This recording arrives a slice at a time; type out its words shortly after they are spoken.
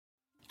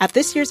At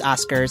this year's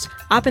Oscars,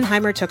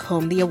 Oppenheimer took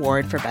home the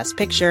award for Best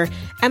Picture,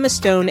 Emma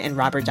Stone and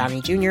Robert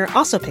Downey Jr.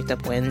 also picked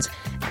up wins,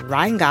 and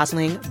Ryan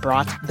Gosling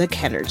brought the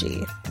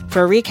Kenergy.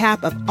 For a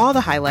recap of all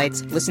the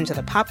highlights, listen to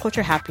the Pop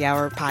Culture Happy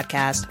Hour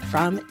podcast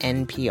from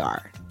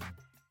NPR.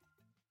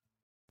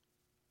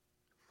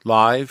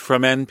 Live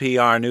from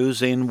NPR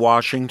News in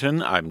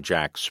Washington, I'm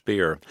Jack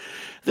Speer.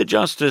 The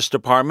Justice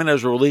Department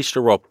has released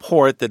a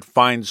report that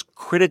finds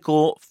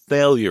critical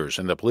failures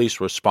in the police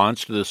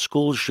response to the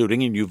school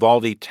shooting in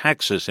Uvalde,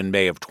 Texas in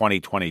May of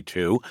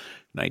 2022.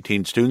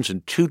 19 students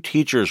and 2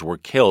 teachers were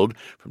killed.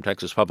 From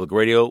Texas Public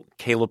Radio,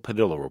 Kayla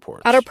Padilla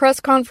reports. At a press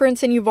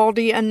conference in Uvalde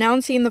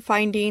announcing the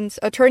findings,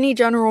 Attorney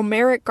General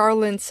Merrick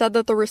Garland said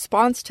that the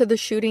response to the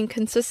shooting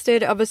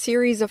consisted of a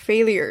series of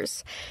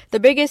failures.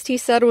 The biggest, he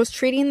said, was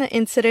treating the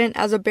incident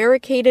as a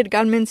barricaded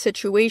gunman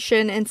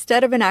situation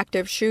instead of an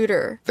active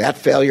shooter. That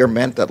failure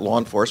meant that law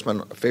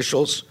enforcement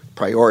officials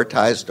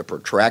prioritized a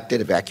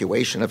protracted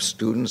evacuation of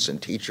students and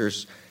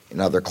teachers in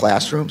other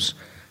classrooms,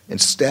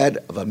 instead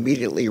of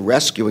immediately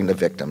rescuing the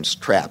victims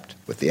trapped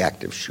with the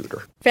active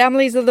shooter.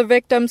 Families of the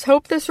victims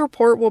hope this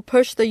report will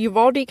push the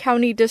Uvalde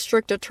County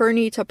District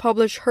Attorney to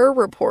publish her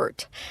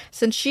report,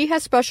 since she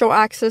has special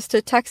access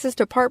to Texas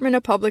Department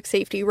of Public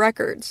Safety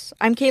records.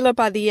 I'm Kayla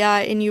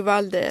Padilla in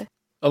Uvalde.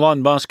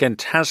 Elon Musk and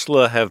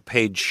Tesla have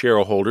paid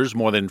shareholders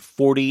more than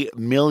 $40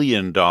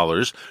 million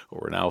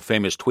over a now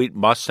famous tweet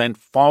Musk sent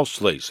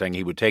falsely, saying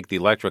he would take the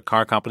electric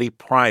car company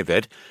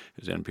private.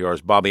 As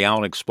NPR's Bobby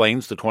Allen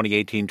explains, the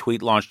 2018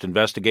 tweet launched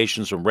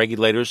investigations from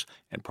regulators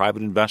and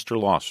private investor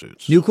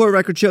lawsuits. New court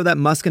records show that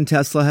Musk and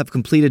Tesla have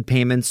completed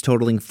payments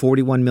totaling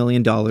 $41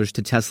 million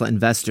to Tesla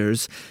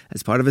investors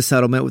as part of a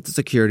settlement with the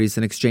Securities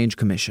and Exchange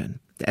Commission.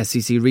 The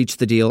SEC reached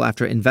the deal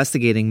after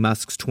investigating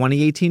Musk's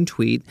 2018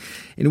 tweet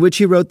in which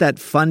he wrote that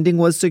funding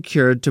was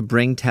secured to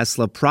bring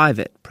Tesla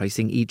private,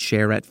 pricing each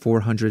share at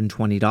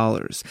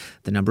 $420.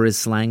 The number is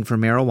slang for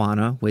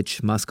marijuana,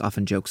 which Musk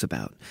often jokes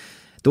about.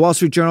 The Wall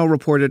Street Journal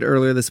reported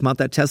earlier this month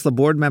that Tesla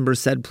board members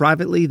said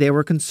privately they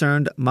were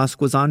concerned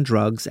Musk was on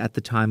drugs at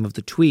the time of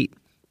the tweet.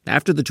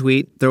 After the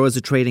tweet, there was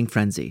a trading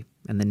frenzy,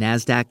 and the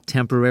NASDAQ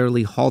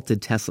temporarily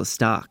halted Tesla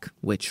stock,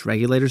 which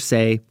regulators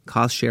say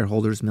cost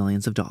shareholders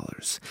millions of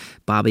dollars.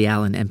 Bobby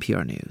Allen,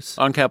 NPR News.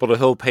 On Capitol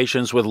Hill,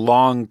 patients with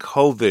long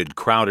COVID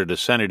crowded a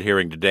Senate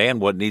hearing today on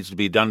what needs to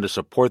be done to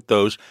support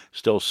those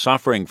still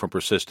suffering from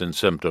persistent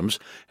symptoms.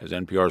 As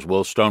NPR's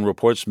Will Stone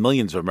reports,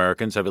 millions of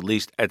Americans have at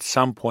least at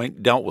some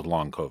point dealt with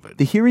long COVID.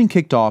 The hearing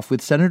kicked off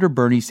with Senator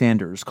Bernie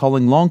Sanders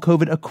calling long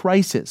COVID a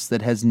crisis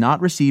that has not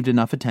received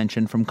enough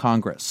attention from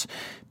Congress.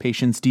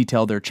 Patients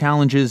detail their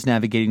challenges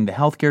navigating the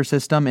healthcare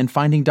system and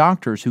finding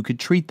doctors who could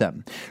treat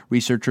them.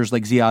 Researchers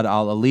like Ziad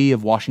Al-Ali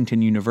of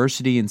Washington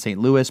University in St.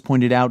 Louis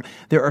pointed out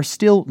there are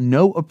still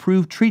no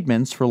approved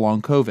treatments for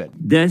long COVID.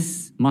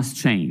 This must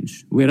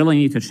change. We really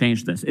need to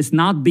change this. It's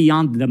not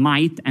beyond the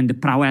might and the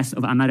prowess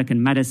of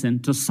American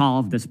medicine to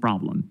solve this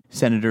problem.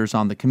 Senators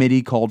on the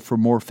committee called for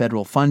more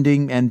federal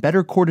funding and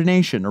better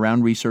coordination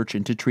around research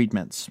into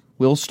treatments.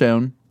 Will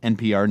Stone,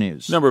 NPR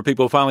News. The number of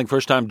people filing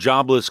first-time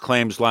jobless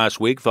claims last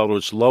week fell to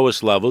its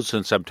lowest level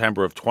since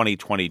September of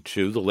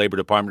 2022. The Labor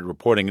Department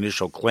reporting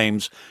initial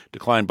claims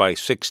declined by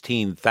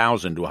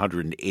 16,000 to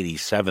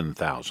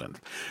 187,000.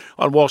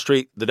 On Wall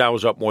Street, the Dow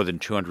was up more than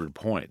 200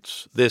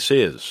 points. This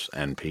is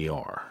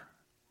NPR.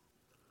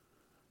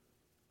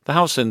 The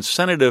House and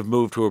Senate have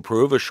moved to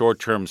approve a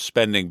short-term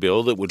spending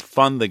bill that would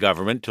fund the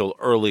government till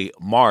early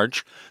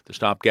March. The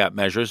stopgap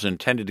measure is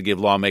intended to give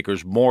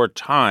lawmakers more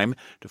time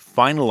to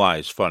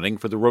finalize funding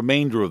for the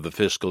remainder of the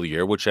fiscal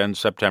year, which ends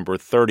September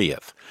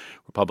 30th.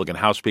 Republican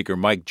House Speaker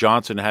Mike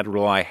Johnson had to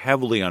rely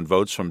heavily on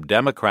votes from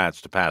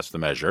Democrats to pass the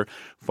measure.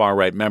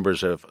 Far-right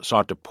members have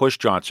sought to push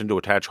Johnson to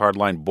attach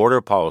hardline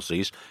border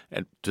policies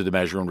to the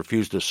measure and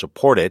refused to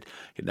support it.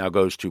 It now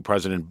goes to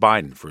President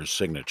Biden for his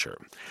signature.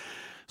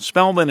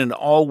 Spelman, an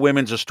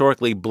all-women's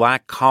historically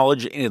black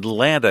college in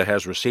Atlanta,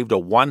 has received a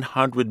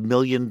 $100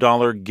 million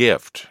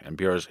gift.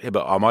 NPR's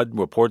Hiba Ahmad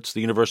reports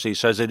the university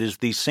says it is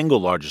the single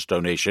largest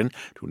donation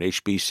to an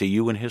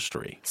HBCU in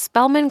history.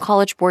 Spelman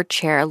College Board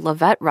Chair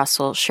Lavette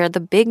Russell shared the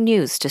big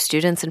news to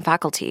students and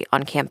faculty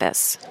on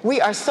campus. We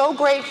are so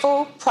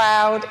grateful,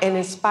 proud, and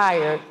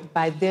inspired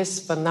by this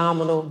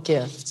phenomenal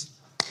gift.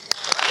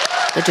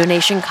 The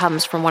donation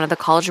comes from one of the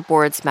College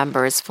Board's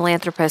members,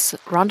 philanthropist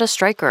Rhonda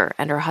Stryker,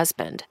 and her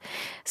husband.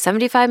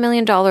 $75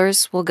 million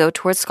will go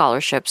towards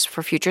scholarships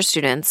for future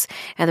students,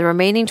 and the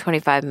remaining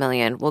 $25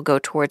 million will go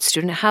towards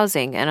student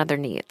housing and other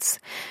needs.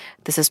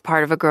 This is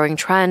part of a growing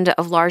trend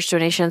of large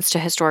donations to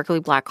historically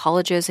black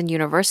colleges and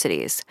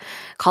universities,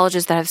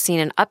 colleges that have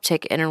seen an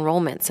uptick in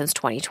enrollment since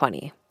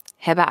 2020.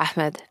 Hiba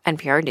Ahmed,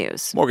 NPR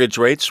News. Mortgage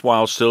rates,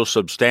 while still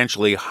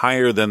substantially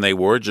higher than they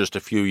were just a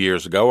few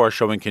years ago, are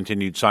showing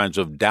continued signs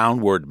of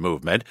downward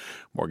movement.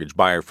 Mortgage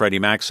buyer Freddie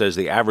Mac says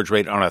the average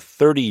rate on a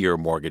 30-year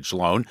mortgage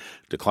loan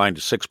declined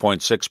to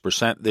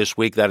 6.6% this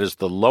week. That is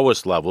the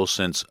lowest level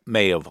since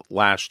May of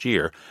last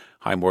year.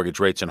 High mortgage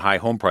rates and high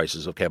home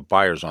prices have kept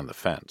buyers on the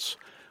fence.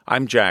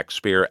 I'm Jack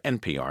Speer,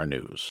 NPR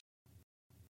News.